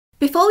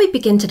Before we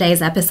begin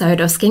today's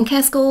episode of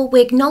Skincare School, we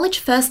acknowledge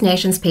First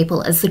Nations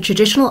people as the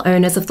traditional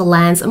owners of the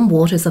lands and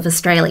waters of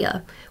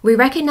Australia. We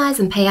recognise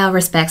and pay our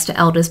respects to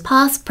elders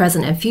past,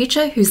 present and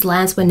future whose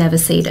lands were never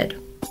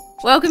ceded.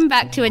 Welcome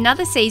back to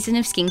another season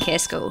of Skincare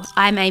School.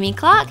 I'm Amy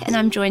Clark and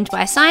I'm joined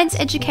by science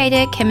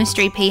educator,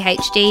 chemistry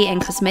PhD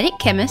and cosmetic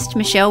chemist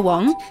Michelle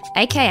Wong,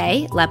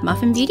 aka Lab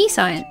Muffin Beauty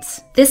Science.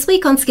 This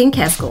week on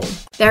Skincare School,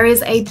 there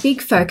is a big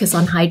focus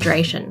on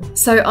hydration.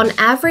 So on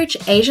average,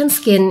 Asian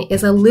skin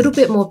is a little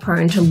bit more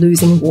prone to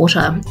losing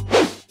water.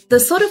 The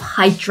sort of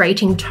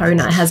hydrating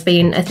toner has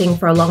been a thing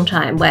for a long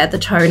time, where the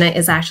toner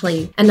is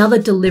actually another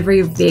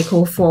delivery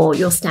vehicle for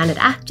your standard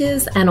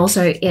actives, and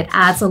also it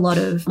adds a lot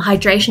of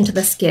hydration to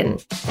the skin.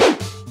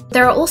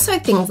 There are also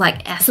things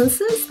like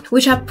essences,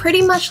 which are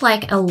pretty much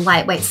like a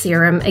lightweight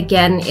serum.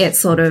 Again, it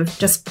sort of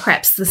just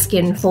preps the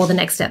skin for the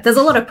next step. There's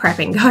a lot of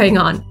prepping going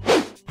on.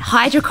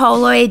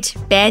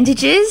 Hydrocolloid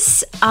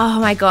bandages. Oh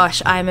my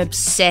gosh, I'm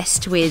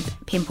obsessed with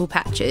pimple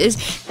patches.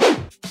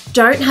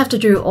 Don't have to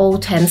do all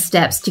 10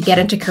 steps to get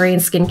into Korean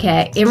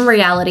skincare. In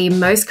reality,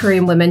 most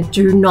Korean women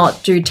do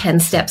not do 10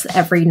 steps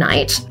every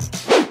night.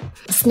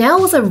 Snail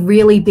was a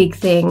really big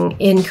thing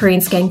in Korean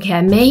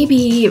skincare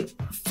maybe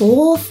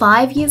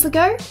 4-5 years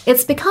ago.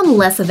 It's become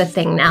less of a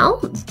thing now,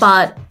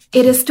 but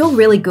it is still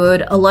really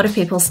good. A lot of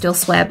people still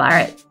swear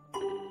by it.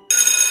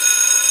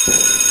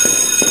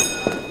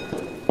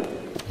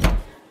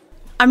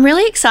 I'm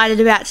really excited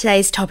about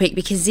today's topic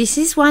because this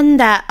is one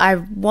that I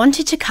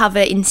wanted to cover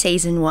in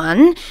season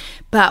 1,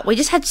 but we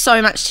just had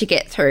so much to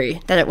get through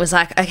that it was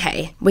like,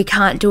 okay, we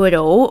can't do it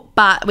all,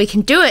 but we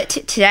can do it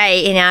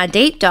today in our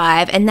deep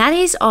dive, and that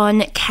is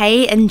on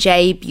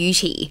K&J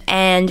Beauty.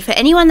 And for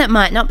anyone that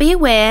might not be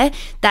aware,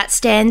 that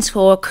stands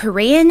for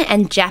Korean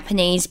and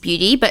Japanese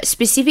beauty, but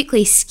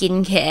specifically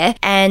skincare.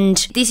 And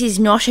this is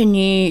not a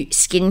new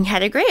skin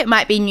category. It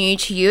might be new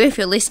to you if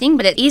you're listening,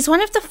 but it is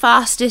one of the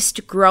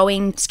fastest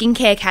growing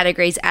skincare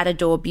categories at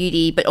Adore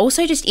Beauty, but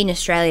also just in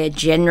Australia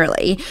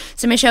generally.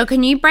 So Michelle,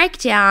 can you break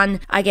down,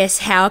 I guess,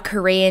 how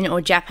Korean or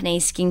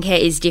Japanese skincare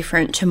is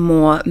different to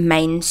more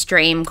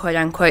mainstream,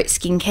 quote-unquote,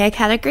 skincare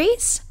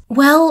categories?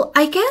 Well,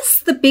 I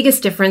guess the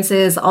biggest difference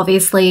is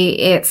obviously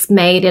it's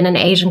made in an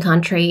Asian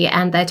country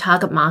and their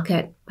target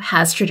market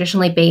has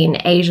traditionally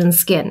been Asian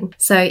skin.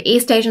 So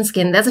East Asian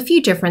skin, there's a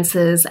few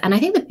differences, and I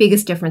think the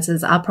biggest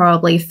differences are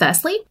probably,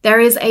 firstly, there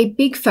is a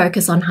big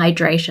focus on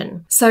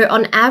hydration. So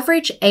on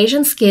average,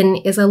 Asian skin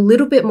is a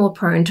little bit more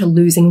prone to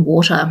losing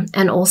water,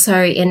 and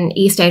also in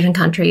East Asian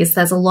countries,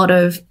 there's a lot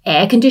of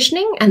air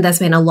conditioning, and there's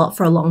been a lot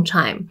for a long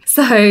time.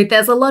 So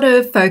there's a lot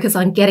of focus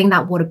on getting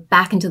that water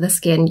back into the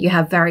skin. You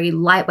have very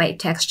lightweight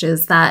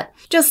textures that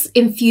just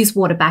infuse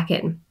water back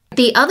in.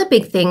 The other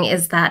big thing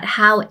is that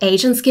how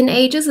Asian skin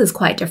ages is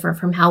quite different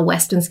from how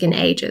Western skin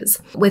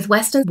ages. With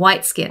Western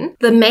white skin,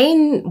 the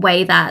main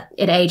way that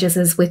it ages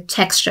is with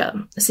texture.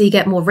 So you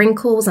get more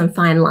wrinkles and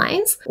fine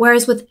lines.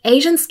 Whereas with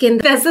Asian skin,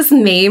 there's this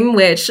meme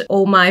which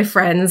all my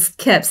friends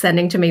kept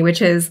sending to me,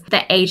 which is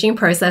the aging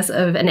process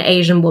of an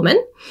Asian woman.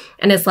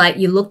 And it's like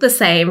you look the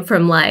same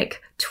from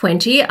like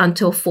 20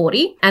 until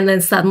 40, and then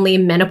suddenly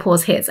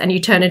menopause hits and you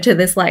turn into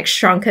this like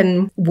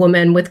shrunken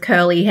woman with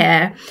curly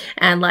hair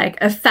and like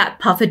a fat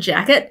puffer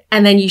jacket,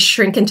 and then you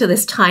shrink into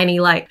this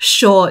tiny like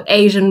short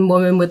Asian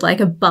woman with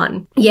like a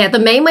bun. Yeah, the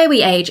main way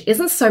we age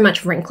isn't so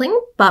much wrinkling,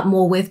 but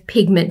more with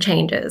pigment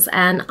changes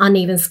and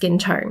uneven skin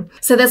tone.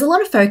 So there's a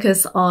lot of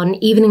focus on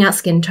evening out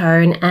skin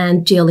tone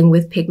and dealing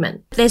with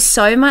pigment. There's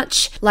so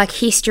much like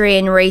history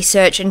and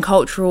research and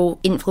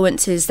cultural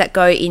influences that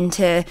go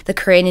into the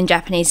Korean and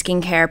Japanese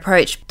skincare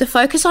approach. The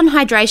focus on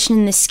hydration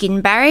and the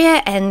skin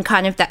barrier and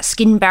kind of that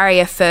skin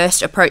barrier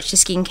first approach to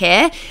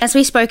skincare. As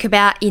we spoke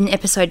about in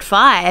episode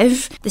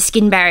 5, the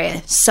skin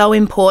barrier, so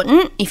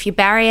important. If your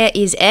barrier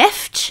is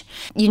effed,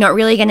 you're not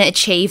really going to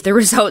achieve the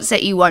results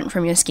that you want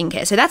from your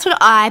skincare. So that's what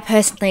I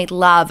personally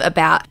love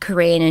about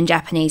Korean and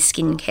Japanese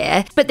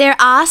skincare. But there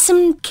are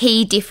some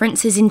key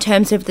differences in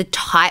terms of the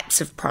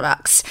types of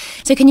products.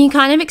 So can you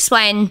kind of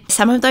explain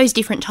some of those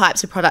different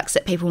types of products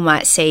that people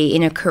might see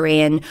in a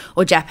Korean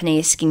or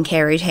Japanese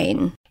skincare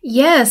routine?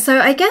 Yeah, so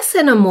I guess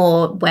in a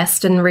more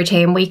Western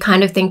routine, we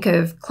kind of think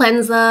of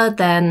cleanser,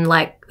 then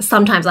like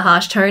sometimes a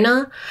harsh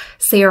toner,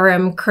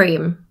 serum,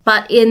 cream.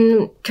 But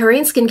in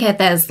Korean skincare,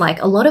 there's like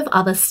a lot of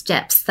other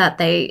steps that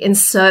they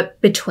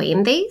insert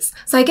between these.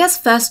 So I guess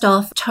first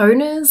off,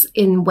 toners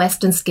in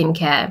Western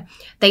skincare,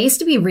 they used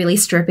to be really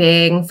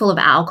stripping, full of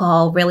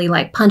alcohol, really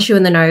like punch you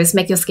in the nose,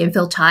 make your skin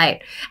feel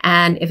tight.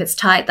 And if it's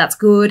tight, that's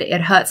good.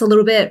 It hurts a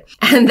little bit.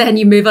 And then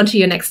you move on to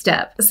your next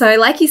step. So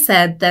like you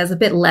said, there's a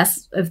bit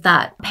less of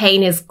that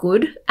pain is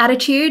good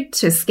attitude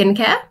to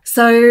skincare.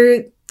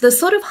 So The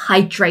sort of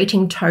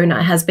hydrating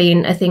toner has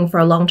been a thing for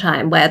a long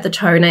time, where the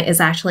toner is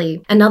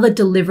actually another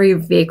delivery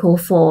vehicle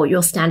for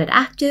your standard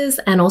actives,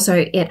 and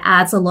also it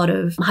adds a lot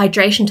of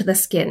hydration to the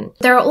skin.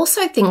 There are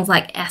also things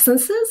like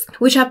essences,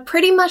 which are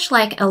pretty much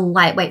like a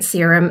lightweight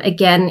serum.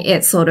 Again,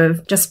 it sort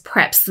of just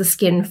preps the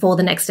skin for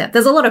the next step.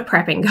 There's a lot of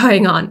prepping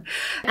going on.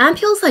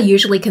 Ampules are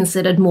usually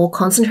considered more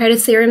concentrated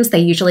serums. They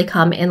usually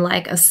come in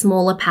like a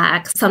smaller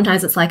pack.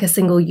 Sometimes it's like a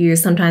single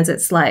use, sometimes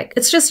it's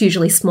just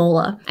usually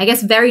smaller. I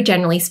guess very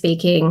generally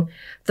speaking,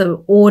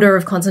 the order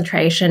of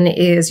concentration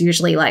is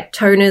usually like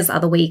toners are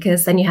the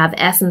weakest, then you have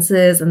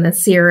essences and then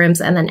serums,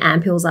 and then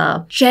ampules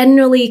are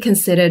generally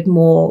considered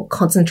more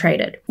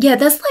concentrated. Yeah,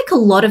 there's like a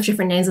lot of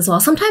different names as well.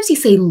 Sometimes you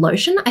see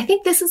lotion. I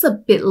think this is a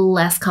bit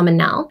less common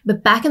now,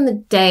 but back in the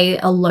day,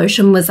 a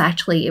lotion was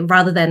actually,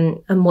 rather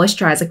than a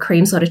moisturizer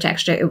cream sort of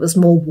texture, it was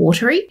more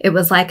watery. It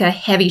was like a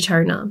heavy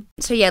toner.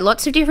 So yeah,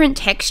 lots of different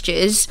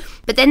textures,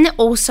 but then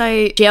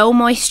also gel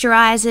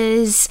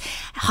moisturizers,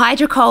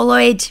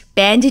 hydrocolloid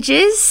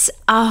bandages.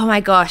 Oh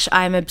my gosh,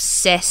 I'm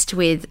obsessed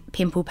with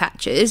pimple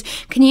patches.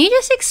 Can you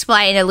just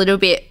explain a little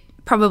bit,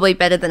 probably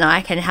better than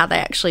I can, how they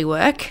actually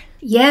work?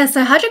 Yeah,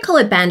 so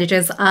hydrocolored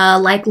bandages are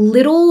like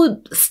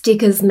little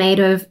stickers made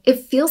of, it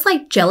feels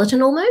like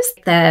gelatin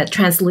almost. They're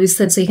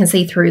translucent so you can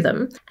see through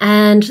them.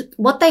 And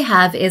what they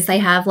have is they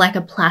have like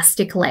a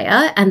plastic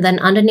layer, and then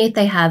underneath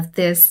they have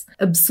this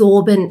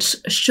absorbent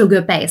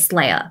sugar-based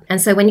layer.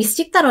 And so when you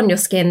stick that on your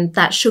skin,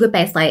 that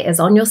sugar-based layer is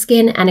on your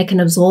skin and it can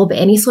absorb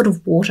any sort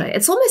of water.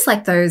 It's almost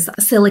like those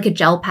silica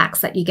gel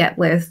packs that you get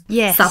with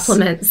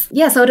supplements.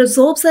 Yeah, so it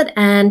absorbs it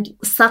and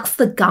sucks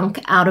the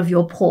gunk out of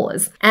your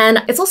pores.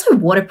 And it's also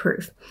waterproof.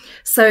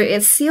 So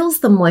it seals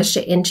the moisture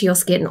into your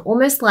skin,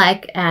 almost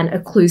like an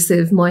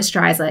occlusive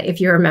moisturizer,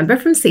 if you remember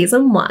from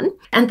season 1.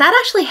 And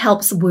that actually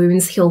helps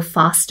wounds heal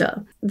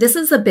faster. This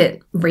is a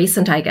bit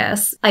recent, I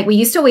guess. Like, we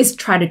used to always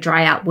try to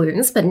dry out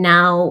wounds, but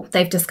now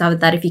they've discovered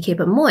that if you keep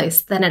it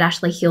moist, then it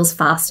actually heals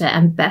faster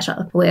and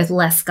better with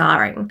less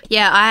scarring.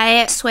 Yeah,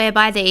 I swear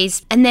by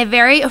these, and they're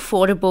very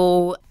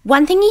affordable.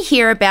 One thing you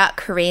hear about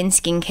Korean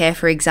skincare,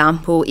 for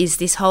example, is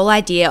this whole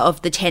idea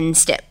of the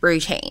 10-step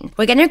routine.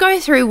 We're going to go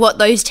through what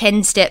those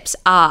 10 steps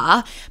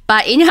are,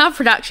 but in our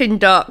production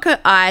doc,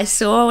 I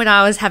saw when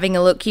I was having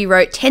a look, you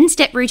wrote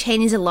 10-step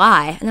routine is a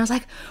lie. And I was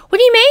like, what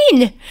do you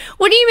mean?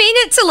 What do you mean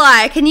it's a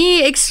lie? Can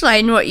you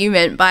explain what you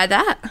meant by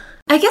that?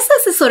 I guess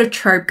there's this sort of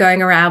trope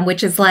going around,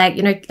 which is like,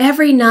 you know,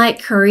 every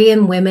night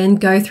Korean women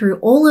go through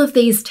all of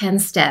these 10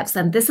 steps,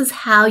 and this is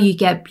how you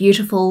get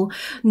beautiful,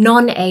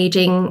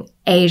 non-aging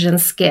Asian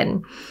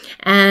skin.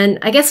 And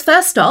I guess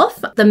first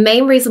off, the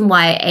main reason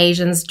why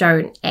Asians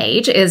don't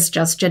age is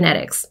just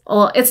genetics.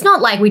 Or it's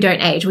not like we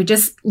don't age, we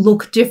just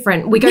look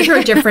different. We go through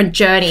a different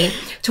journey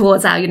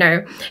towards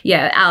our,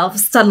 our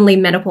suddenly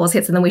menopause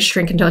hits and then we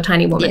shrink into a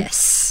tiny woman.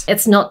 Yes.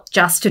 It's not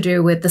just to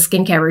do with the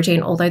skincare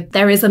routine, although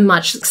there is a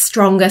much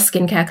stronger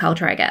skincare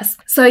culture, I guess.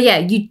 So yeah,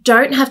 you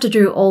don't have to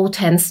do all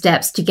 10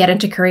 steps to get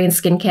into Korean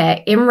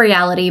skincare. In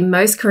reality,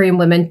 most Korean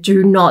women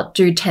do not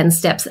do 10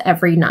 steps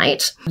every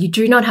night. You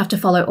do not have to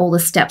follow all the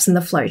steps in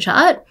the flowchart.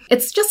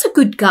 It's just a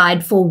good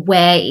guide for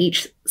where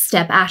each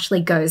step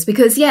actually goes,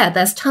 because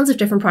there's tons of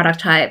different product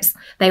types.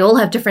 They all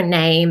have different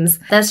names.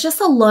 There's just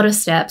a lot of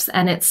steps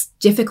and it's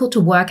difficult to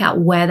work out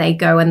where they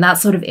go. And that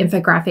sort of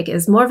infographic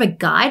is more of a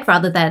guide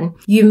rather than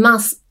you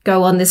must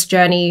go on this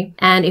journey,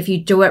 and if you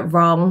do it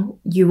wrong,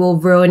 you will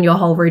ruin your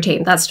whole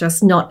routine. That's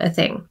just not a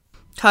thing.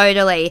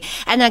 Totally.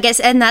 And I guess,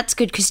 and that's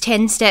good because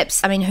 10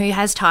 steps, I mean, who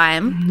has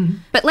time? Mm-hmm.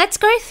 But let's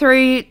go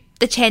through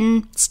the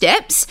 10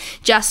 steps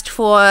just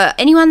for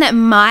anyone that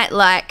might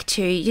like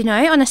to,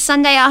 on a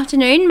Sunday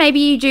afternoon, maybe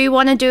you do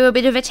want to do a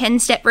bit of a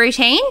 10-step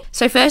routine.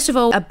 So first of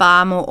all, a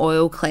balm or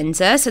oil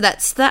cleanser. So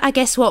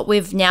that's what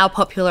we've now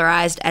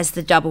popularized as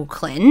the double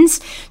cleanse,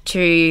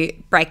 to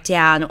break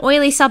down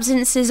oily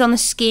substances on the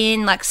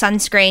skin like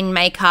sunscreen,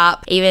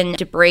 makeup, even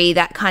debris,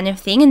 that kind of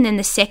thing. And then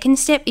the second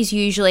step is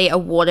usually a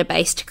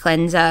water-based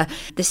cleanser,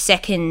 the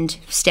second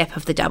step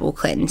of the double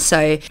cleanse. So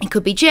it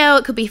could be gel,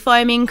 it could be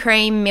foaming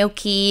cream,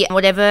 milky,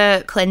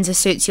 whatever cleanser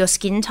suits your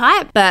skin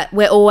type, but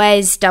we're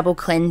always double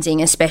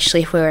cleansing,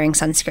 especially if we're wearing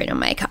sunscreen or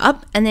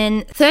makeup. And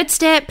then third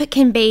step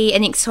can be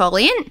an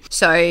exfoliant.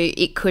 So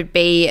it could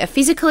be a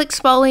physical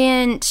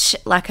exfoliant,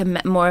 like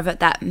more of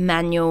that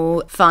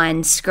manual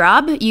fine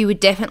scrub. You would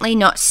definitely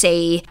not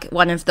see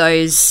one of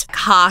those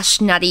harsh,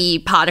 nutty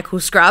particle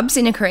scrubs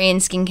in a Korean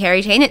skincare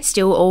routine. It's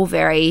still all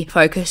very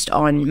focused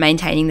on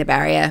maintaining the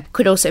barrier.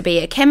 Could also be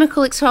a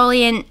chemical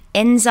exfoliant,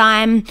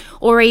 enzyme,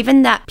 or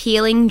even that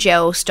peeling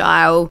gel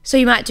style. So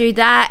you might do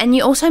that, and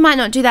you also might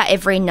not do that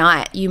every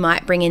night. You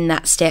might bring in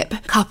that step a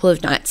couple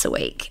of nights a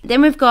week.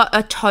 Then we've got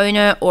a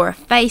toner or a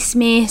face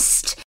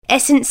mist.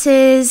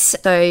 Essences,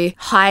 so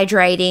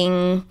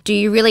hydrating. Do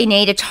you really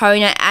need a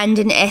toner and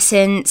an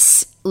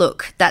essence?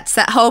 look, that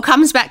whole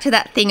comes back to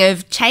that thing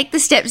of take the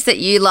steps that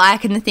you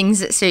like and the things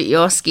that suit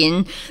your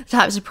skin, the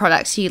types of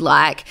products you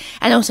like,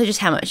 and also just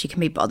how much you can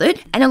be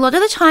bothered. And a lot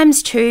of the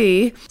times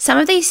too, some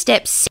of these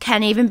steps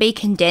can even be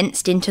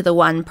condensed into the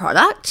one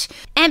product.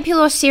 Ampoule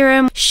or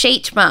serum,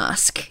 sheet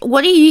mask.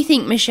 What do you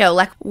think, Michelle?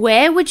 Like,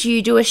 where would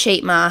you do a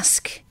sheet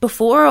mask,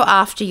 before or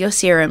after your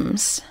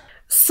serums?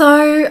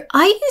 So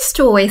I used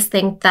to always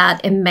think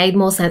that it made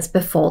more sense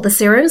before the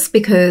serums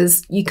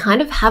because you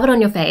kind of have it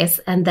on your face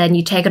and then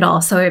you take it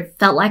off. So it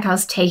felt like I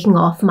was taking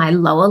off my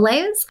lower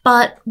layers.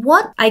 But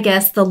what I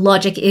guess the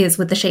logic is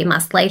with the sheet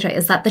mask later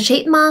is that the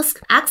sheet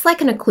mask acts like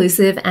an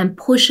occlusive and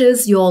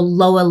pushes your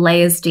lower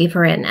layers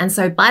deeper in. And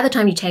so by the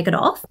time you take it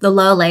off, the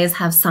lower layers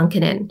have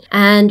sunken in.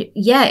 And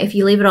yeah, if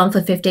you leave it on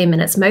for 15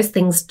 minutes, most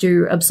things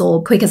do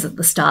absorb quicker at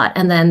the start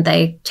and then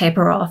they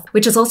taper off,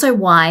 which is also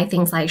why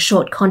things like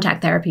short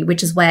contact therapy,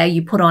 which is where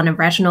you put on a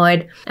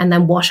retinoid and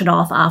then wash it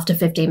off after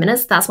 15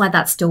 minutes. That's why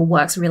that still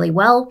works really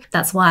well.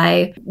 That's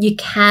why you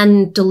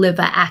can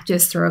deliver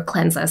actives through a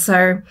cleanser.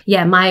 So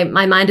yeah, my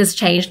mind has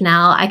changed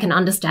now. I can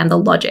understand the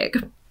logic.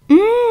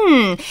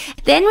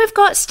 Then we've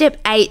got step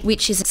 8,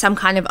 which is some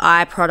kind of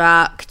eye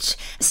product.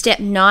 Step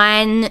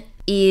 9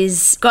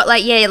 is got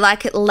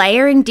like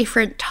layering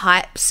different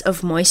types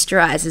of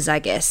moisturizers, I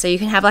guess. So you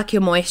can have like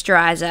your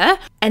moisturizer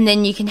and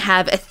then you can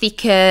have a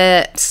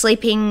thicker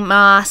sleeping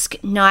mask,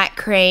 night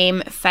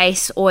cream,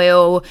 face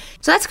oil.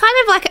 So that's kind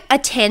of like a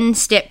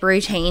 10-step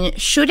routine.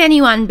 Should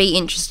anyone be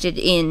interested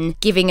in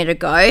giving it a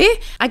go?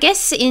 I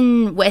guess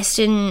in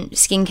Western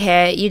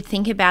skincare, you'd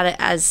think about it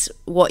as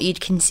what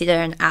you'd consider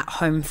an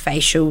at-home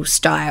facial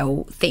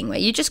style thing, where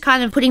you're just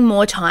kind of putting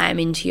more time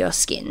into your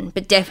skin,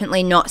 but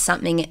definitely not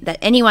something that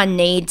anyone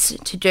needs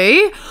to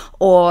do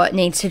or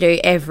needs to do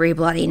every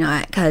bloody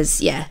night,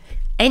 because yeah,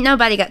 ain't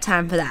nobody got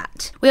time for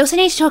that. We also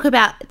need to talk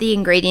about the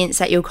ingredients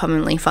that you'll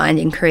commonly find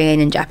in Korean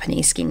and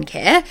Japanese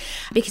skincare,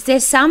 because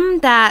there's some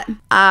that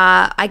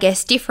are, I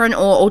guess, different or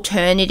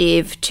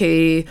alternative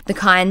to the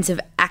kinds of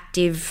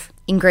active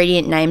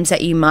ingredient names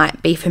that you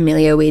might be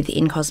familiar with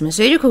in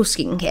cosmeceutical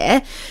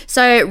skincare.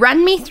 So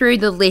run me through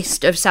the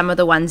list of some of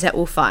the ones that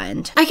we'll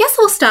find. I guess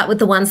we'll start with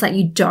the ones that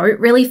you don't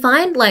really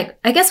find. Like,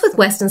 I guess with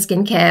Western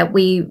skincare,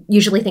 we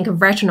usually think of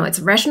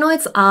retinoids.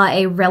 Retinoids are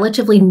a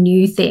relatively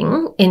new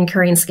thing in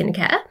Korean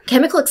skincare.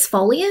 Chemical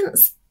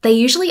exfoliants, they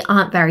usually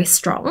aren't very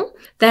strong.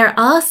 There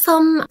are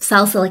some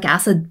salicylic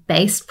acid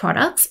based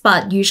products,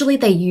 but usually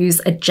they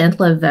use a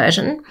gentler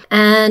version.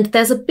 And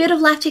there's a bit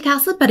of lactic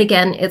acid, but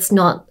again, it's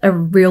not a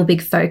real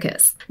big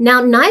focus.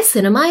 Now,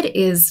 niacinamide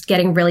is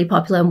getting really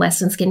popular in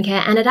Western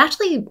skincare, and it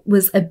actually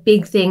was a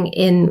big thing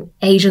in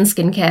Asian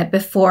skincare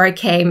before it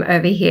came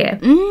over here.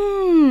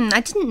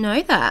 I didn't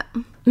know that.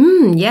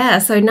 Yeah,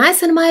 so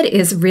niacinamide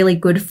is really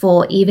good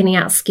for evening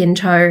out skin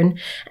tone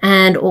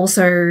and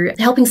also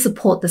helping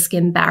support the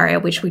skin barrier,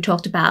 which we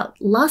talked about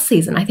last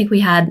season. I think we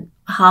had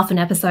half an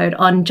episode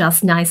on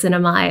just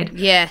niacinamide.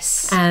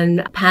 Yes.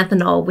 And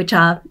panthenol, which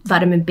are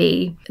vitamin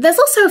B. There's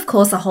also, of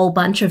course, a whole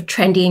bunch of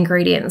trendy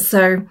ingredients.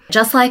 So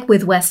just like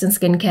with Western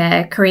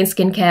skincare, Korean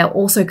skincare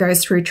also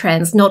goes through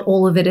trends. Not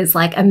all of it is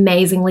like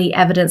amazingly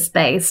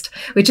evidence-based,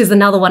 which is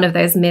another one of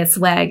those myths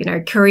where, you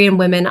know, Korean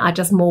women are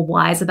just more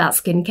wise about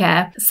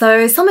skincare.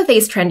 So some of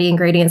these trendy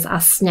ingredients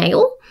are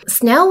snail.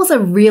 Snail was a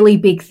really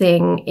big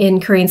thing in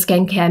Korean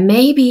skincare,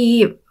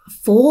 maybe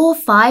 4 or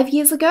 5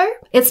 years ago.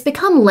 It's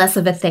become less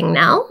of a thing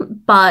now,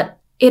 but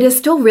it is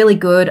still really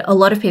good. A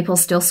lot of people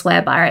still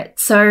swear by it.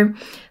 So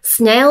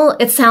snail,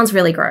 it sounds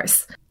really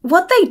gross.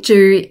 What they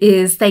do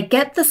is they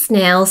get the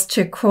snails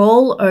to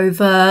crawl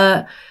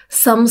over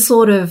some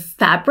sort of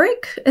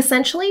fabric,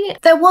 essentially.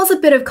 There was a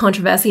bit of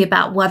controversy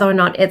about whether or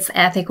not it's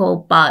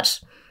ethical, but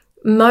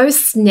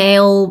most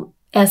snail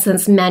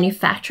essence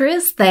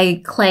manufacturers, they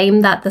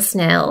claim that the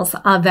snails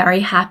are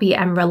very happy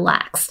and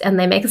relaxed, and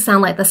they make it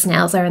sound like the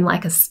snails are in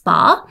like a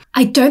spa.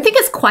 I don't think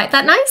it's quite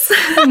that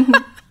nice.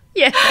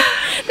 Yeah,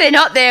 they're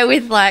not there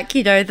with like,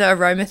 you know, the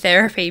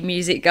aromatherapy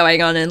music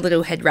going on and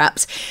little head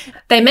wraps.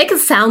 They make it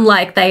sound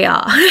like they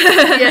are.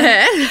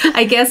 Yeah.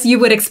 I guess you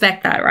would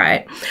expect that,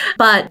 right?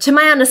 But to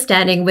my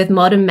understanding, with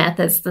modern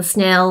methods, the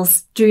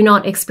snails do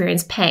not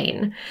experience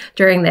pain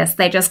during this.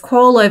 They just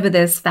crawl over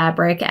this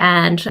fabric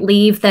and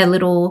leave their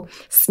little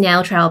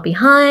snail trail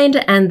behind,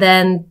 and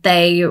then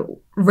they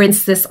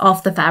rinse this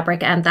off the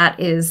fabric, and that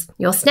is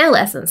your snail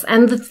essence.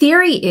 And the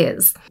theory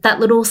is that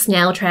little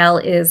snail trail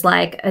is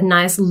like a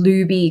nice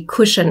lubey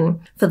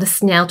cushion for the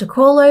snail to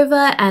crawl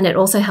over, and it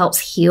also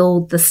helps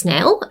heal the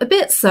snail a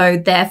bit, so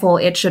therefore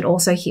it should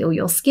also heal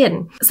your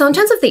skin. So in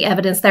terms of the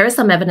evidence, there is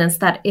some evidence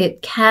that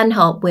it can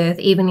help with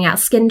evening out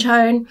skin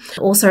tone,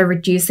 also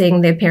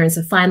reducing the appearance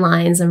of fine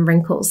lines and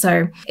wrinkles.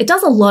 So it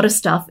does a lot of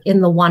stuff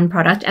in the one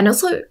product, and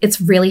also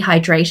it's really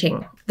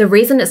hydrating. The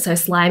reason it's so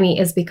slimy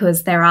is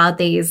because there are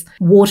these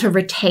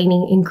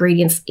water-retaining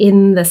ingredients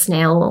in the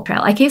snail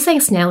trail. I keep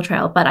saying snail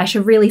trail, but I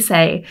should really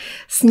say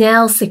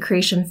snail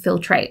secretion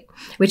filtrate,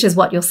 which is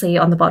what you'll see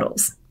on the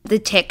bottles. The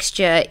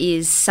texture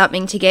is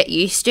something to get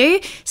used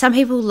to. Some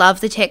people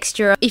love the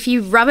texture. If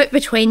you rub it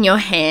between your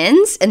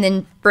hands and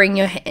then bring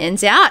your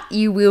hands out,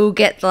 you will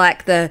get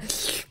like the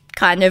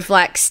kind of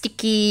like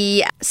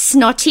sticky,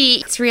 snotty.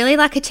 It's really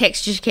like a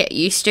texture to get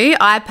used to.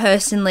 I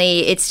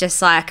personally, it's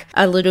just like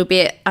a little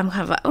bit, I'm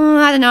kind of like, oh,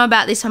 I don't know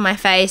about this on my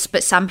face,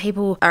 but some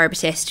people are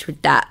obsessed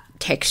with that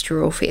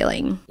textural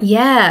feeling.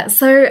 Yeah,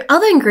 so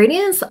other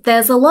ingredients,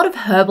 there's a lot of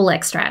herbal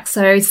extracts.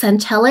 So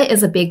centella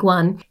is a big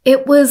one.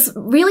 It was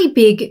really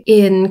big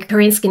in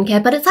Korean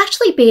skincare, but it's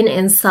actually been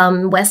in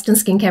some Western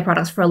skincare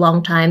products for a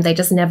long time. They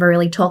just never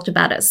really talked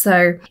about it.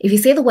 So if you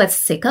see the word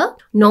Cica,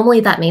 normally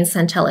that means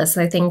centella.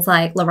 So things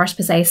like La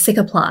Roche-Posay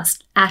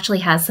Cicaplast actually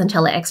has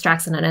centella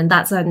extracts in it, and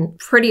that's a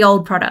pretty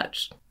old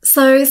product.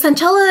 So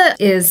centella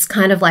is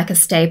kind of like a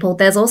staple.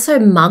 There's also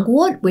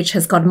mugwort, which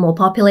has gotten more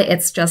popular.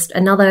 It's just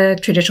another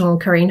traditional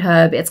Korean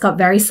herb. It's got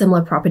very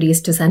similar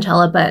properties to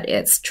centella, but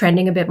it's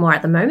trending a bit more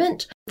at the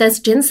moment. There's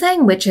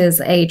ginseng, which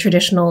is a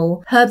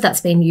traditional herb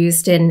that's been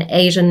used in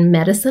Asian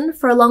medicine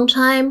for a long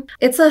time.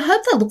 It's a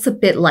herb that looks a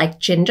bit like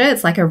ginger.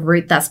 It's like a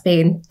root that's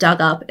been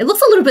dug up. It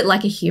looks a little bit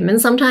like a human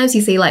sometimes.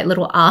 You see like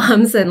little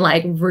arms and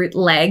like root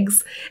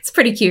legs. It's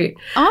pretty cute.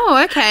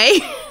 Oh, okay.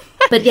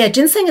 But yeah,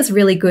 ginseng is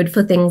really good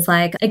for things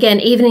like, again,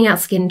 evening out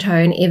skin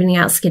tone, evening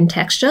out skin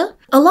texture.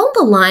 Along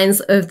the lines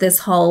of this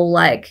whole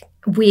like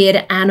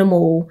weird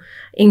animal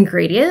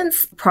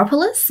ingredients,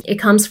 propolis, it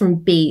comes from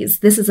bees.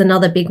 This is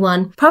another big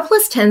one.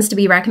 Propolis tends to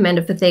be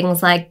recommended for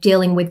things like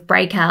dealing with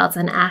breakouts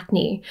and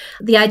acne.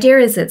 The idea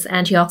is it's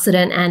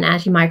antioxidant and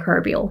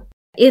antimicrobial.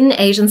 In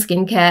Asian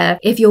skincare,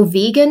 if you're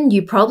vegan,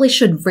 you probably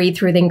should read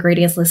through the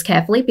ingredients list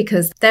carefully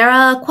because there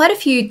are quite a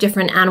few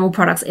different animal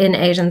products in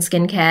Asian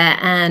skincare.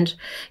 And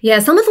yeah,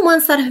 some of the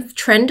ones that have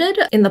trended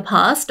in the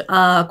past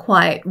are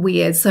quite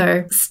weird.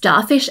 So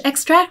starfish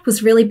extract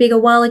was really big a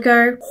while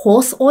ago.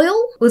 Horse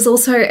oil was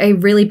also a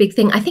really big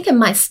thing. I think it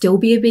might still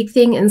be a big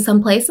thing in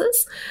some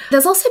places.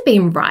 There's also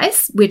been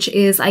rice, which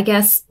is, I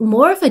guess,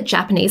 more of a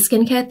Japanese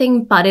skincare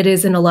thing, but it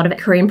is in a lot of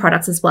Korean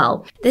products as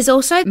well. There's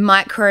also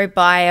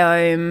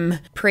microbiome,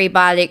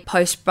 prebiotic,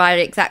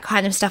 postbiotic, that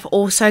kind of stuff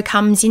also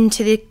comes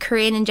into the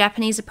Korean and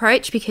Japanese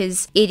approach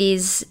because it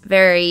is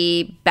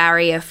very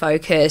barrier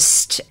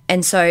focused.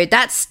 And so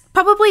that's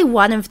probably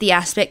one of the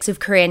aspects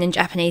of Korean and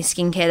Japanese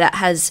skincare that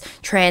has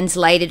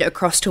translated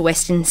across to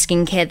Western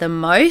skincare the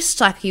most.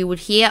 Like you would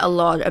hear a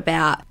lot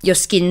about your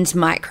skin's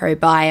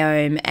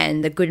microbiome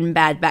and the good and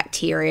bad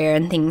bacteria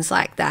and things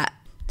like that.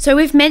 So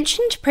we've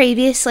mentioned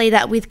previously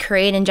that with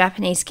Korean and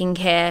Japanese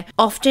skincare,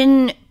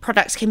 often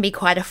products can be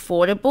quite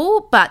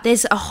affordable, but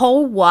there's a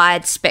whole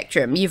wide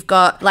spectrum. You've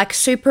got like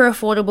super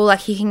affordable,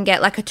 like you can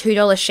get like a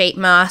 $2 sheet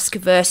mask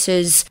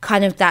versus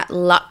kind of that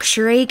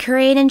luxury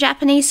Korean and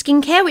Japanese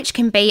skincare, which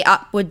can be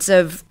upwards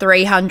of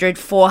 $300,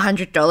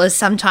 $400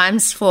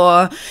 sometimes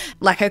for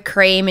like a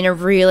cream in a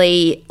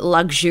really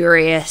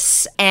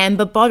luxurious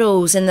amber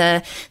bottles, and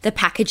the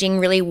packaging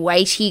really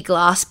weighty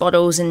glass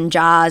bottles and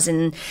jars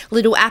and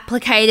little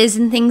applicators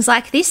and things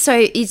like this.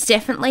 So it's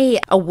definitely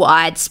a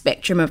wide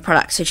spectrum of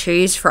products to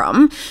choose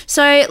from.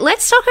 So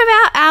let's talk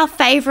about our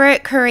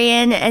favorite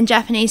Korean and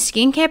Japanese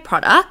skincare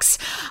products.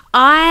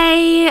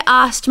 I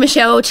asked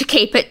Michelle to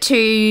keep it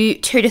to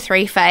 2 to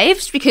 3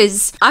 faves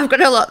because I've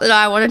got a lot that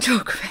I want to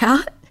talk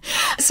about.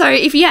 So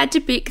if you had to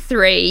pick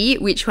 3,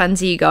 which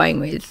ones are you going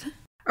with?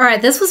 All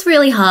right, this was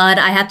really hard.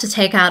 I had to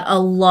take out a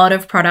lot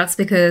of products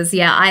because,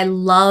 yeah, I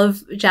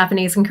love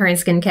Japanese and Korean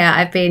skincare.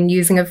 I've been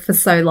using it for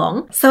so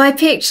long. So I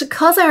picked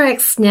Cosrx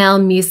Snail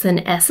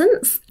Mucin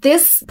Essence.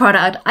 This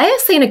product, I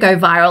have seen it go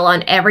viral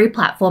on every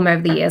platform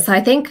over the years. So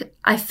I think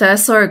I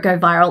first saw it go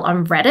viral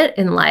on Reddit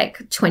in like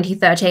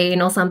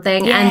 2013 or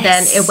something. Yes. And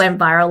then it went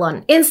viral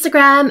on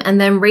Instagram. And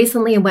then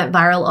recently it went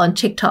viral on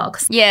TikTok.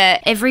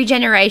 Yeah, every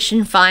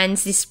generation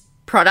finds this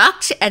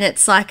product and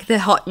it's like the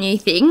hot new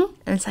thing,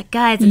 and it's like,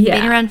 guys, it's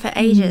been around for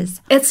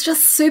ages. It's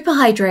just super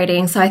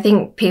hydrating. So I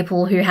think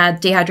people who had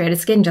dehydrated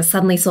skin just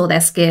suddenly saw their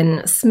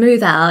skin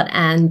smooth out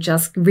and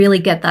just really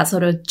get that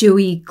sort of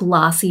dewy,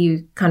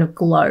 glassy kind of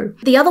glow.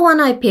 The other one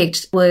I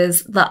picked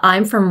was the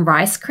I'm From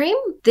Rice Cream.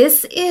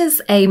 This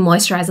is a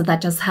moisturizer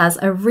that just has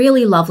a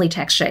really lovely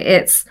texture.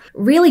 It's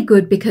really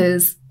good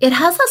because it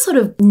has that sort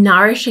of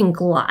nourishing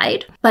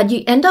glide, but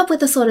you end up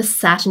with a sort of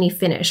satiny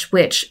finish,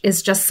 which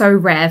is just so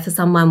rare for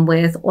someone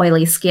with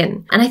oily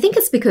skin. And I think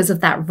it's because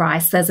of that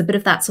rice. There's a bit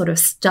of that sort of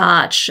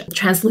starch,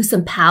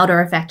 translucent powder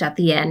effect at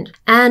the end.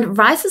 And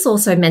rice is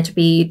also meant to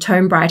be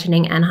tone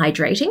brightening and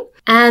hydrating.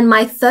 And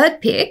my third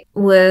pick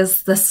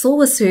was the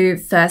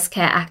Sulwhasoo First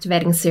Care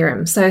Activating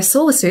Serum. So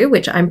Sulwhasoo,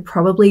 which I'm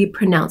probably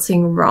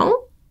pronouncing wrong.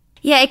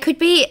 Yeah, it could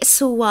be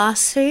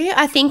Sulwhasoo.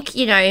 I think,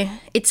 you know,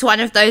 it's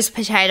one of those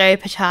potato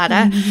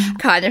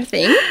kind of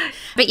thing.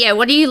 But yeah,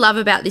 what do you love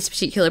about this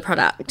particular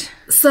product?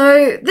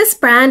 So this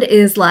brand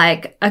is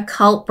like a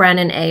cult brand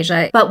in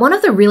Asia. But one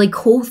of the really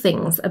cool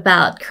things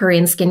about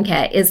Korean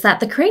skincare is that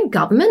the Korean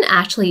government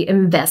actually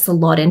invests a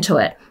lot into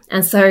it.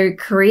 And so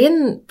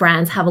Korean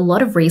brands have a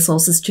lot of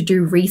resources to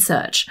do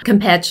research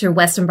compared to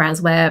Western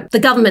brands where the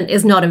government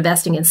is not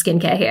investing in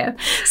skincare here.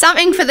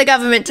 Something for the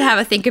government to have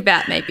a think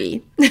about,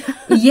 maybe.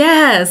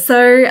 Yeah,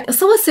 so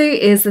Sowasu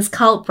is this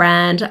cult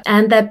brand,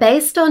 and they're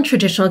based on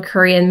traditional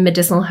Korean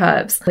medicinal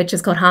herbs, which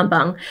is called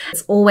hanbang.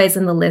 It's always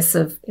in the list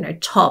of,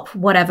 top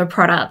whatever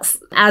products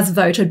as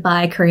voted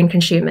by Korean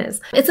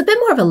consumers. It's a bit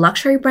more of a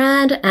luxury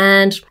brand,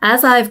 and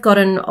as I've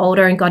gotten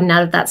older and gotten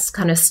out of that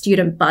kind of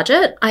student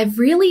budget, I've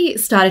really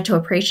started to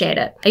appreciate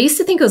it. I used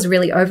to think it was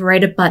really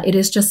overrated, but it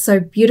is just so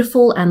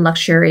beautiful and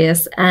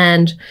luxurious,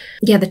 and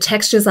yeah, the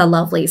textures are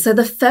lovely. So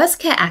the First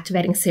Care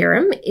Activating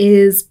Serum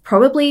is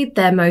probably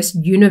their most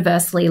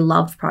universally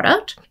loved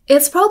product.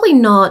 It's probably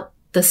not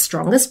the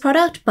strongest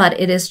product, but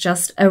it is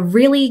just a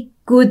really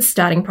good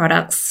starting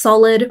product,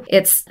 solid.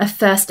 It's a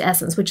first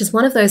essence, which is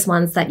one of those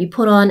ones that you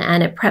put on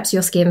and it preps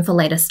your skin for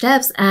later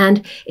steps,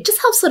 and it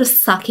just helps sort of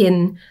suck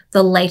in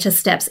the later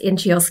steps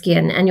into your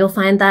skin, and you'll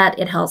find that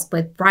it helps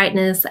with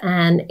brightness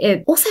and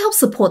it also helps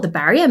support the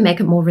barrier and make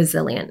it more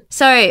resilient.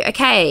 So,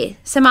 okay,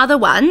 some other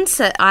ones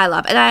that I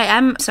love, and I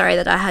am sorry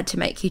that I had to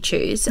make you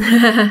choose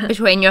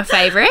between your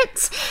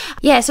favourites.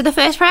 Yeah, so the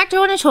first product I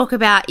want to talk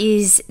about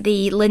is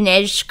the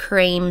Laneige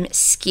Cream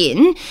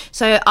Skin.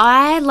 So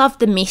I love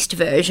the mist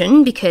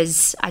version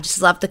because I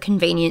just love the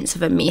convenience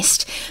of a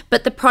mist,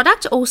 but the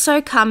product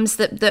also comes,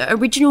 the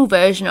original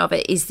version of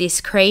it is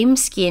this cream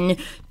skin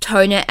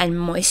toner and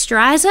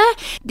moisturizer.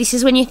 This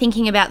is when you're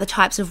thinking about the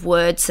types of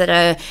words that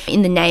are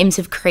in the names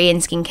of Korean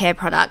skincare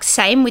products.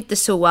 Same with the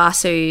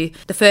Sowasu.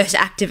 The first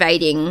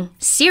activating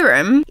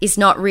serum is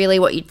not really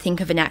what you'd think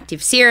of an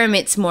active serum.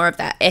 It's more of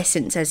that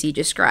essence as you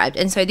described.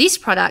 And so this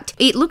product,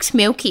 it looks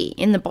milky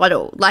in the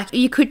bottle. Like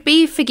you could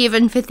be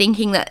forgiven for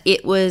thinking that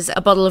it was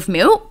a bottle of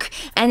milk,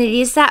 and it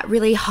is that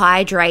really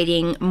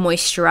hydrating,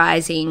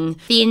 moisturizing,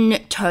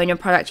 thin toner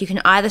product. You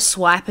can either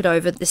swipe it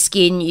over the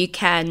skin, you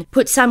can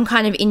put some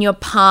kind of in your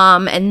palm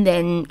and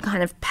then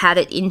kind of pat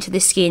it into the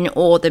skin,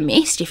 or the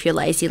mist if you're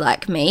lazy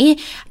like me.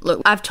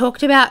 Look, I've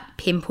talked about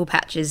pimple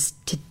patches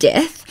to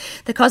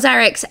death. The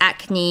COSRX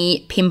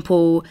Acne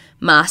Pimple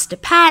Master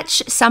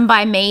Patch, some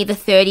by me, the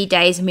 30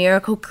 Days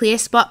Miracle Clear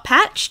Spot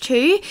Patch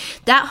too.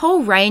 That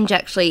whole range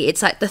actually,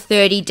 it's like the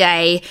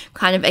 30-day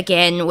kind of,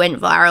 again, went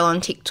viral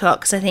on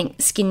TikTok because I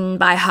think Skin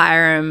by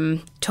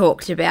Hiram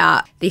talked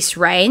about this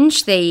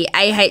range, the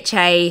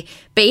AHA,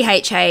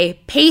 BHA,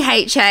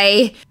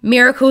 PHA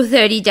Miracle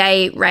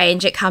 30-day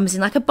range. It comes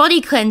in like a body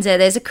cleanser,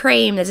 there's a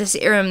cream, there's a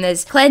serum,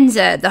 there's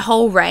cleanser. The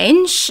whole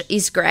range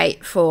is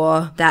great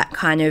for that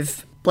kind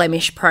of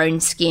blemish prone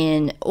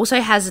skin. Also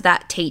has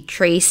that tea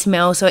tree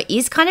smell, so it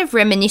is kind of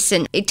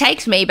reminiscent. It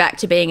takes me back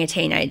to being a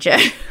teenager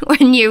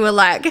when you were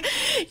like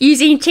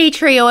using tea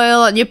tree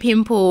oil on your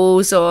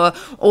pimples, or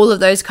all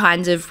of those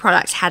kinds of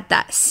products had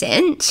that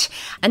scent.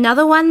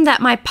 Another one that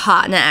my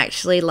partner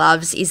actually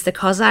loves is the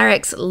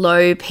COSRX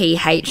Low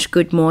pH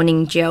Good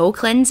Morning Gel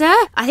Cleanser.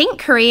 I think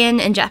Korean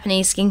and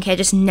Japanese skincare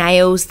just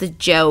nails the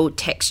gel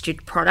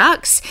textured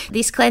products.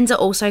 This cleanser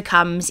also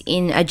comes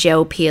in a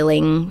gel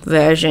peeling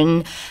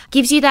version.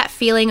 Gives you that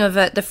feeling of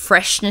the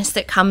freshness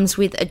that comes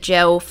with a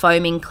gel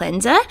foaming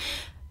cleanser,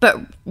 but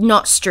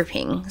not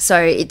stripping.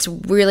 So it's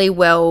really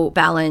well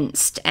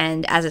balanced,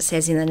 and as it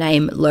says in the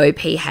name, low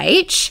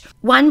pH.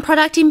 One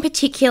product in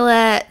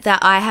particular that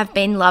I have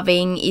been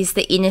loving is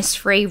the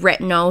Innisfree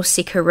Retinol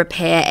Cica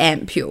Repair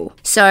Ampule.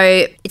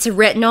 So it's a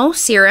retinol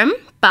serum,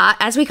 but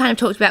as we kind of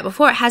talked about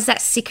before, it has that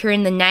Cica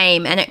in the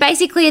name, and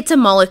it's a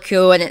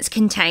molecule, and it's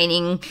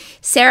containing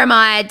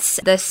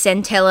ceramides, the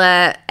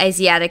Centella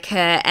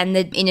asiatica, and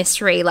the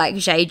Innisfree like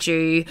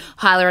Jeju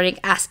hyaluronic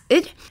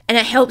acid, and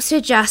it helps to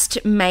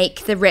just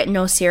make the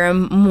retinol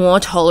serum more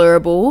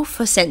tolerable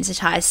for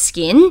sensitized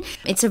skin.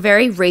 It's a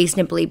very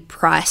reasonably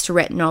priced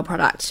retinol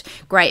product,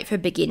 great for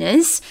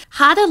beginners.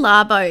 Hada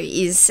Labo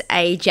is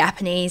a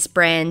Japanese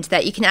brand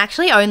that you can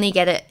actually only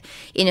get it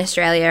in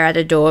Australia at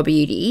Adore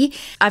Beauty.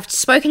 I've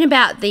spoken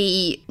about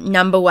the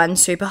 #1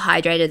 super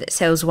hydrator that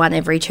sells one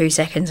every 2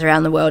 seconds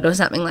around the world or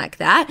something like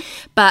that.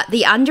 But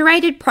the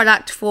underrated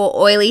product for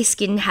oily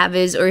skin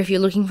havers, or if you're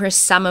looking for a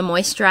summer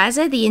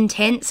moisturizer, the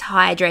Intense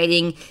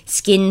Hydrating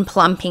Skin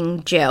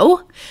Plumping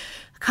Gel,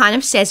 kind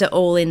of says it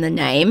all in the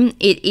name.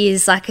 It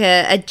is like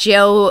a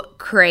gel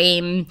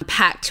cream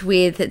packed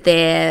with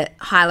their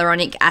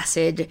hyaluronic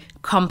acid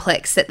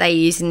complex that they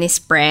use in this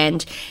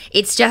brand.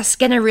 It's just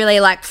going to really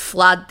like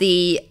flood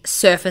the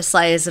surface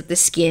layers of the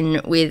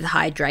skin with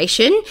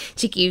hydration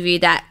to give you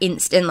that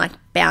instant like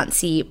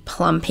bouncy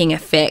plumping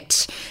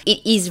effect.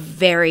 It is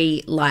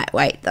very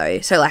lightweight though,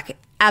 so like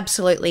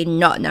absolutely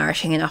not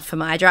nourishing enough for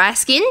my dry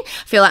skin.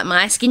 I feel like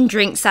my skin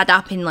drinks that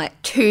up in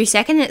like 2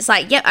 seconds. It's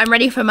like, yep, I'm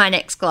ready for my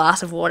next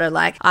glass of water.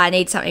 Like I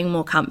need something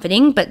more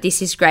comforting, but this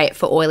is great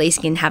for oily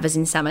skin havers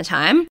in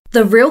summertime.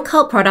 The real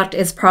cult product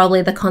is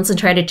probably the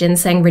concentrated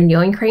ginseng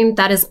renewing cream.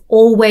 That is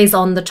always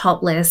on the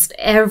top list.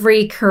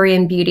 Every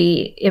Korean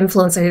beauty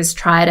influencer who's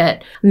tried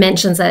it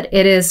mentions it.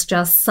 It is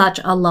just such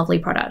a lovely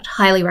product.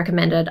 Highly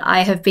recommended.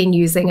 I have been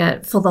using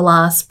it for the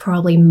last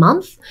probably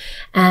month,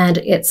 and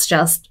it's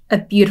just a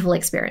beautiful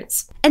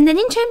experience. And then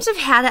in terms of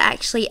how to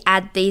actually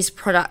add these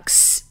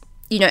products,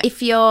 you know,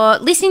 if you're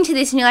listening to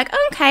this and you're like,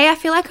 oh, okay, I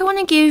feel like I want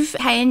to give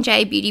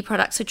K&J beauty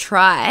products a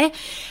try,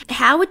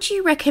 how would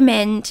you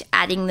recommend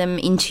adding them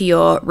into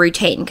your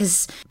routine?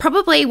 Because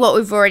probably what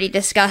we've already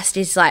discussed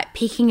is like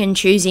picking and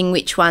choosing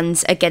which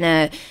ones are going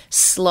to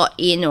slot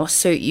in or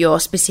suit your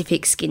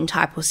specific skin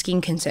type or skin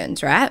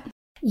concerns, right?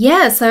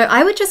 Yeah, so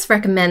I would just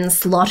recommend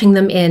slotting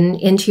them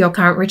into your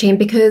current routine,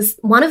 because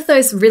one of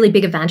those really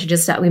big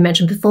advantages that we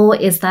mentioned before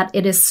is that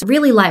it is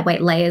really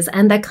lightweight layers,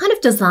 and they're kind of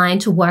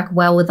designed to work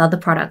well with other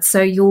products.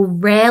 So you'll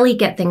rarely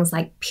get things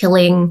like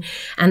pilling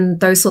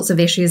and those sorts of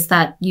issues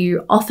that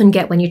you often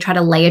get when you try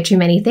to layer too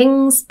many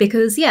things,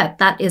 because yeah,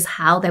 that is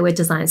how they were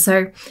designed.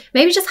 So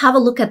maybe just have a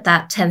look at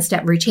that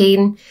 10-step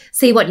routine,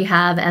 see what you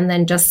have, and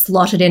then just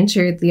slot it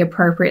into the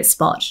appropriate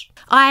spot.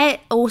 I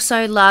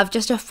also love,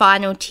 just a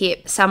final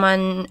tip,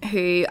 someone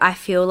who I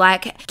feel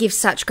like gives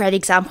such great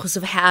examples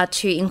of how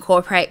to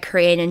incorporate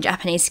Korean and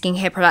Japanese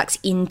skincare products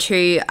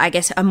into, I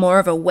guess, a more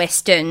of a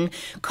Western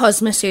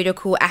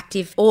cosmeceutical,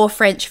 active or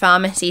French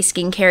pharmacy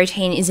skincare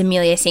routine is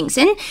Amelia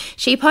Sinkson.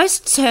 She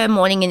posts her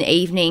morning and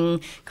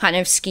evening kind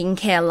of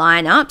skincare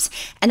lineups,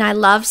 and I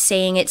love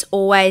seeing it's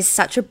always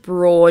such a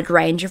broad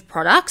range of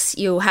products.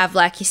 You'll have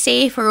like your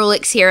CF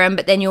Auralic serum,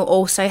 but then you'll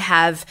also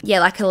have,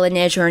 like a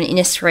Laneige or an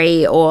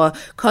Innisfree or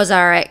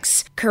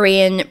COSRX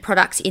Korean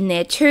products in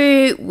there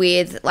too,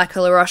 with like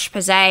a La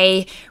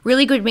Roche-Posay.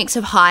 Really good mix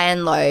of high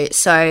and low.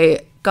 So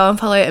go and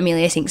follow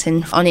Amelia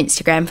Sinkson on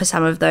Instagram for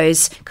some of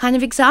those kind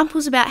of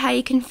examples about how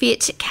you can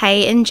fit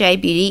K&J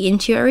Beauty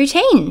into your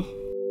routine.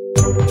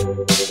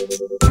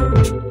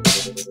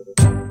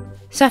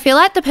 So I feel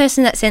like the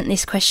person that sent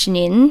this question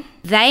in,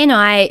 they and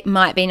I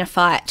might be in a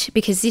fight,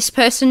 because this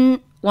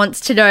person wants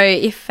to know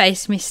if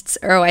face mists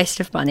are a waste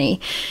of money.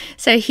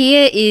 So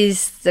here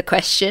is the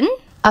question.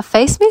 Are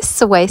face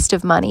mists a waste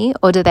of money,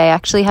 or do they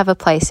actually have a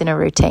place in a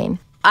routine?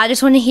 I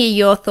just want to hear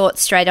your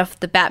thoughts straight off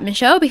the bat,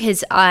 Michelle,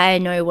 because I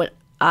know what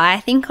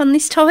I think on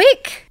this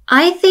topic.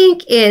 I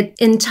think it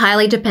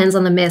entirely depends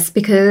on the mist,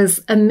 because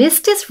a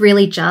mist is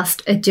really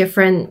just a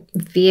different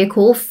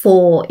vehicle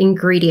for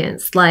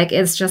ingredients. Like,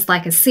 it's just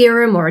like a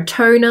serum or a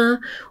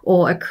toner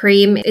or a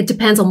cream. It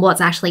depends on what's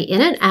actually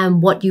in it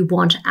and what you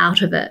want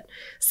out of it.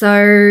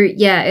 So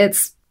yeah,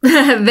 it's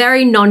a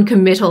very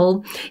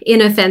non-committal,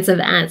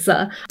 inoffensive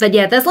answer. But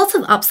yeah, there's lots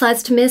of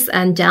upsides to mist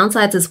and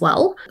downsides as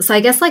well. So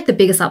I guess like the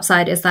biggest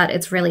upside is that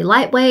it's really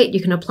lightweight.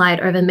 You can apply it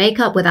over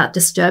makeup without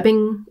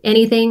disturbing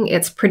anything.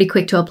 It's pretty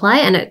quick to apply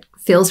and it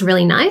feels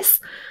really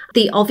nice.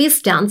 The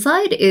obvious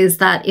downside is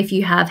that if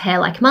you have hair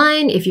like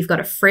mine, if you've got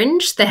a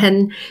fringe,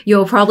 then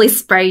you'll probably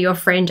spray your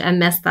fringe and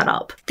mess that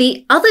up.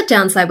 The other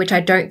downside, which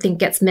I don't think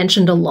gets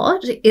mentioned a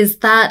lot, is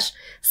that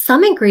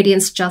some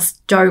ingredients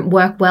just don't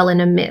work well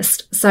in a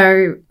mist.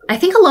 So I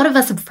think a lot of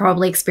us have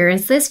probably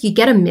experienced this. You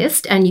get a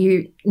mist and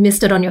you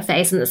mist it on your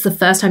face and it's the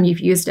first time you've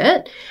used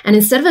it. And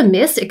instead of a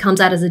mist, it comes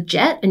out as a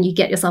jet and you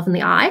get yourself in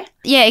the eye.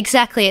 Yeah,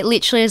 exactly. It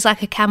literally is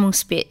like a camel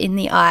spit in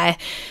the eye.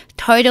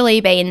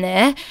 Totally been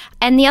there.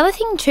 And the other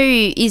thing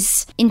too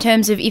is, in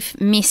terms of if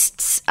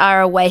mists are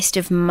a waste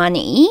of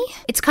money,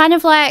 it's kind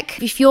of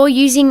like if you're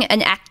using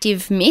an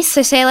active mist,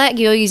 so say like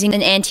you're using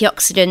an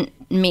antioxidant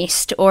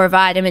mist or a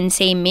vitamin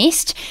C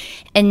mist,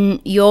 and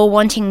you're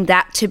wanting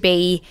that to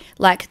be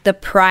like the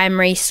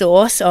primary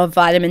source of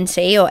vitamin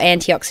C or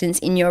antioxidants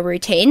in your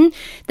routine,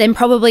 then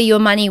probably your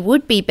money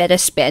would be better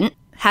spent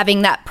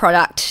having that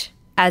product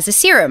as a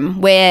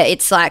serum where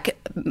it's like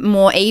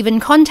more even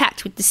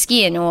contact with the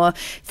skin or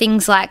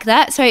things like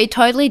that. So it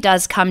totally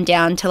does come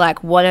down to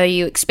like, what are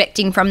you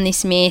expecting from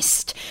this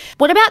mist?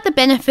 What about the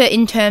benefit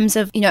in terms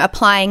of,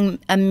 applying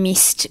a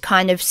mist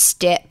kind of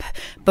step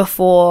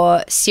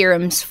before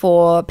serums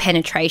for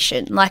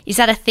penetration? Like, is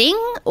that a thing,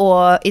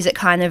 or is it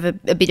kind of a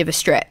bit of a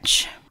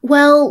stretch?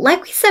 Well,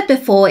 like we said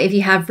before, if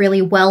you have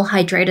really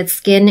well-hydrated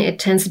skin, it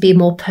tends to be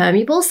more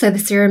permeable, so the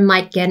serum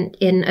might get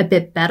in a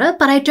bit better.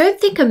 But I don't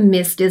think a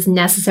mist is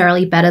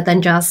necessarily better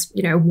than just,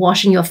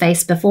 washing your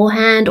face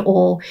beforehand,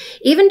 or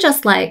even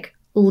just like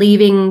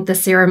leaving the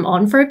serum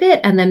on for a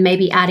bit and then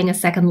maybe adding a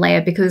second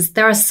layer, because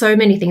there are so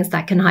many things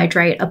that can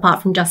hydrate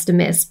apart from just a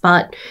mist.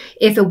 But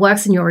if it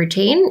works in your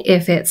routine,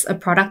 if it's a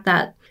product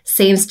that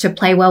seems to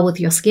play well with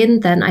your skin,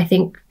 then I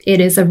think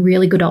it is a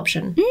really good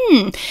option.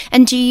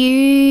 And do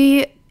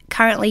you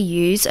currently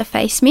use a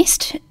face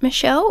mist,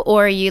 Michelle,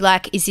 or are you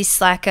like, is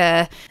this like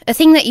a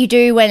thing that you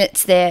do when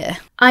it's there?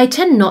 I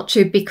tend not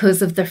to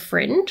because of the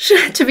fringe,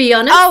 to be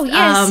honest. Oh,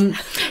 yes.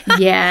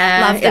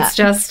 Yeah. Love that. It's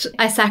just,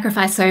 I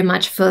sacrifice so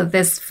much for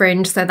this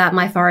fringe so that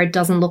my forehead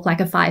doesn't look like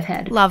a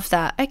 5-head. Love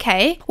that.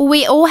 Okay. Well,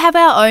 we all have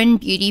our own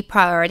beauty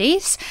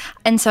priorities.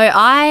 And so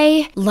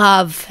I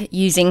love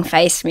using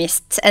face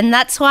mists. And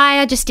that's why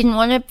I just didn't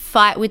want to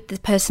fight with the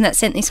person that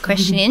sent this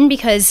question in,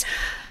 because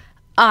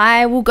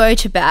I will go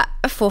to bat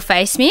for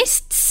face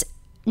mists,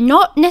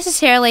 not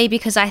necessarily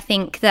because I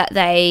think that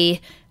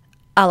they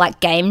are like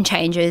game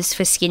changers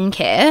for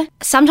skincare.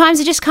 Sometimes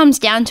it just comes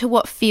down to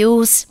what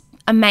feels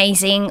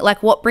amazing,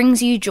 like what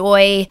brings you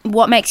joy,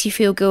 what makes you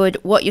feel good,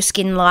 what your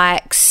skin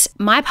likes.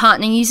 My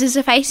partner uses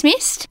a face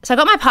mist. So I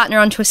got my partner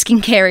onto a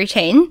skincare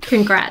routine.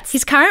 Congrats.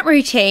 His current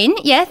routine,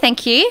 yeah,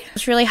 thank you. It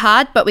was really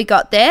hard, but we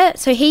got there.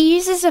 So he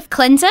uses a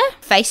cleanser,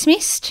 face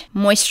mist,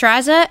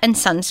 moisturizer, and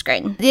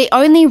sunscreen. The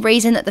only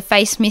reason that the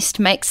face mist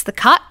makes the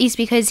cut is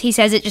because he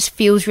says it just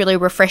feels really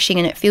refreshing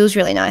and it feels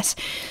really nice.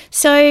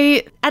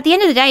 So at the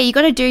end of the day, you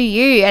got to do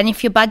you, and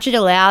if your budget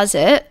allows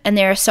it, and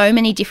there are so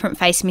many different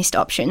face mist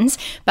options,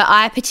 but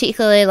I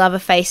particularly love a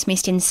face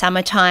mist in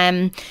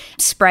summertime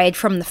sprayed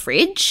from the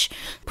fridge.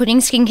 Putting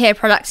skincare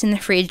products in the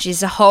fridge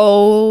is a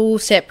whole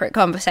separate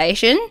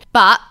conversation,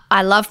 but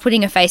I love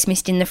putting a face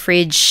mist in the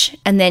fridge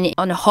and then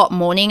on a hot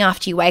morning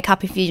after you wake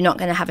up if you're not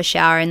going to have a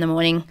shower in the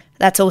morning.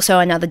 That's also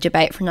another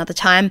debate for another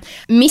time.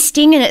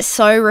 Misting, and it's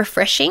so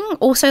refreshing.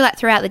 Also, like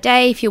throughout the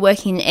day, if you're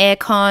working in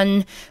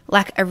aircon,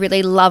 like a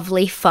really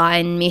lovely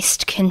fine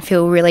mist can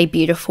feel really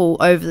beautiful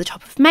over the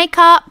top of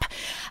makeup.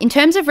 In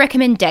terms of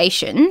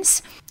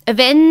recommendations,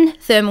 Avène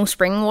thermal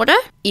spring water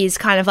is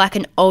kind of like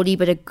an oldie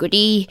but a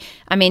goodie.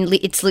 I mean,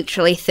 it's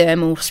literally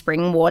thermal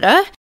spring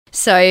water.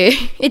 So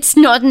it's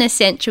not an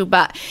essential,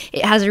 but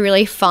it has a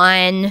really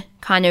fine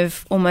kind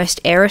of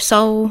almost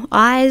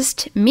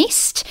aerosolized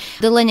mist.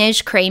 The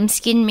Laneige Cream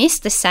Skin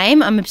Mist, the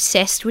same. I'm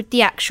obsessed with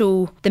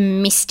the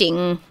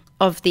misting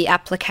of the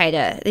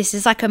applicator. This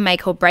is like a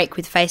make or break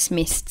with face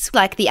mists.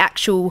 Like the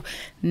actual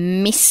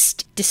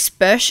mist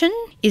dispersion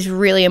is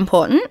really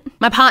important.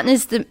 My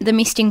partner's the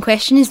mist in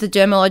question is the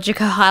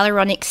Dermalogica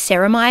Hyaluronic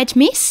Ceramide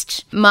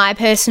Mist. My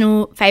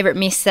personal favourite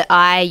mist that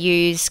I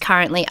use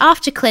currently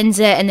after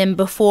cleanser and then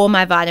before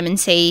my vitamin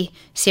C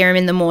serum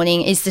in the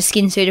morning is the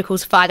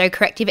SkinCeuticals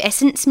Phytocorrective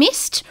Essence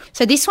Mist.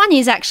 So this one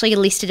is actually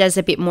listed as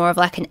a bit more of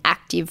like an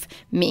active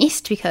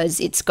mist because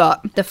it's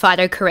got the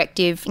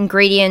phytocorrective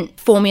ingredient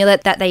formula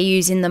that they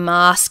use in the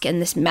mask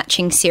and this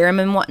matching serum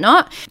and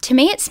whatnot. To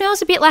me, it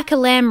smells a bit like a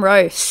lamb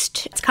roast.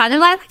 It's kind of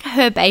like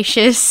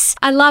herbaceous.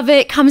 I love it.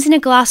 It comes in a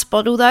glass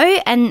bottle though,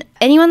 and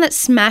anyone that's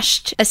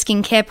smashed a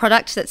skincare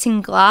product that's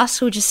in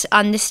glass will just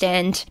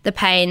understand the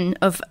pain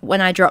of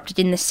when I dropped it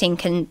in the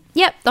sink and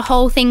yep, the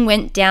whole thing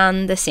went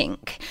down the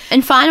sink.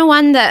 And final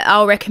one that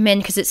I'll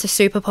recommend because it's a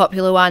super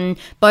popular one,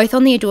 both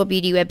on the Adore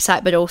Beauty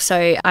website, but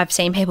also I've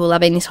seen people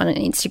loving this one on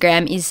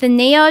Instagram, is the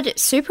NIOD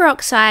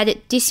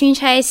Superoxide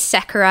Dismutase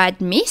Saccharide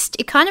Mist.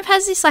 It kind of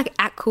has this like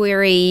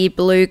aquary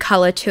blue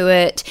colour to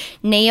it.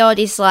 NIOD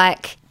is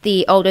like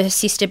the older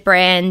sister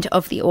brand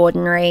of The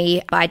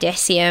Ordinary by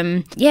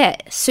Deciem. Yeah,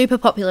 super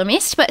popular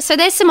mist. But so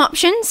there's some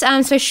options.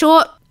 So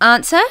short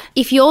answer,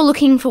 if you're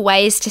looking for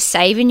ways to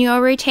save in your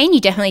routine,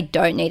 you definitely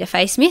don't need a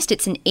face mist.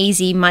 It's an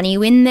easy money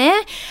win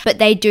there, but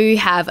they do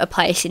have a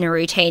place in a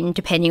routine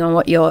depending on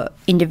what your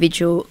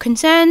individual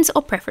concerns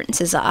or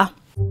preferences are.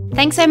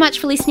 Thanks so much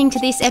for listening to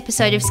this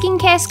episode of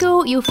Skincare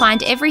School. You'll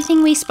find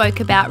everything we spoke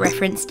about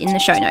referenced in the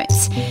show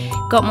notes.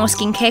 Got more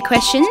skincare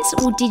questions?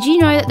 Well, did you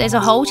know that there's a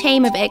whole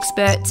team of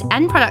experts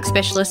and product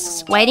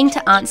specialists waiting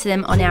to answer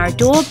them on our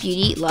Adore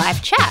Beauty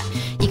live chat?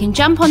 You can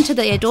jump onto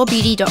the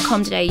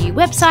adorebeauty.com.au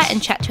website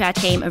and chat to our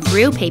team of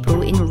real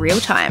people in real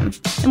time.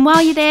 And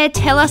while you're there,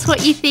 tell us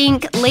what you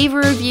think, leave a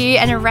review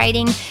and a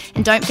rating,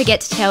 and don't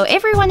forget to tell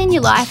everyone in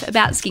your life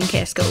about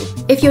Skincare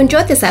School. If you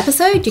enjoyed this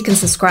episode, you can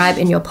subscribe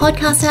in your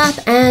podcast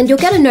app and you'll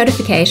get a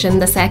notification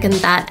the second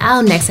that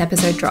our next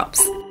episode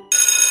drops.